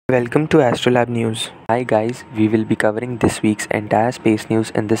Welcome to AstroLab News. Hi guys, we will be covering this week's entire space news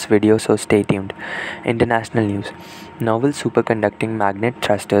in this video, so stay tuned. International news. Novel superconducting magnet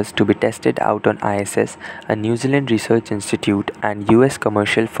thrusters to be tested out on ISS. A New Zealand research institute and US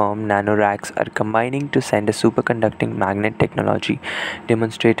commercial firm NanoRacks are combining to send a superconducting magnet technology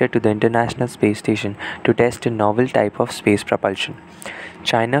demonstrator to the International Space Station to test a novel type of space propulsion.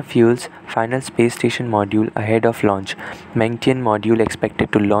 China fuels final space station module ahead of launch. Mengtian module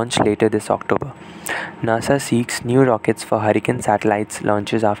expected to launch later this October. NASA seeks new rockets for Hurricane satellites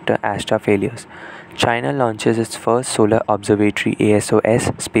launches after Astra failures. China launches its first solar observatory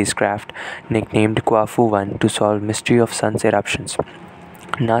ASOS spacecraft nicknamed Quafu-1 to solve mystery of sun's eruptions.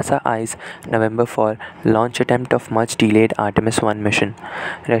 NASA eyes November for launch attempt of much delayed Artemis 1 mission.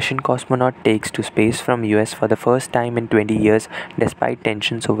 Russian cosmonaut takes to space from US for the first time in 20 years despite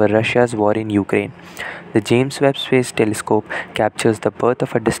tensions over Russia's war in Ukraine. The James Webb Space Telescope captures the birth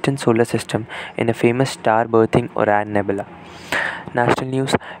of a distant solar system in a famous star-birthing Orion Nebula. National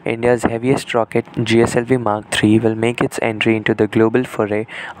news. India's heaviest rocket GSLV Mark III will make its entry into the global foray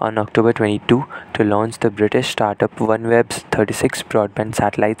on October 22 to launch the British startup OneWeb's 36 broadband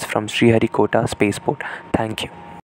satellites from Sriharikota spaceport. Thank you.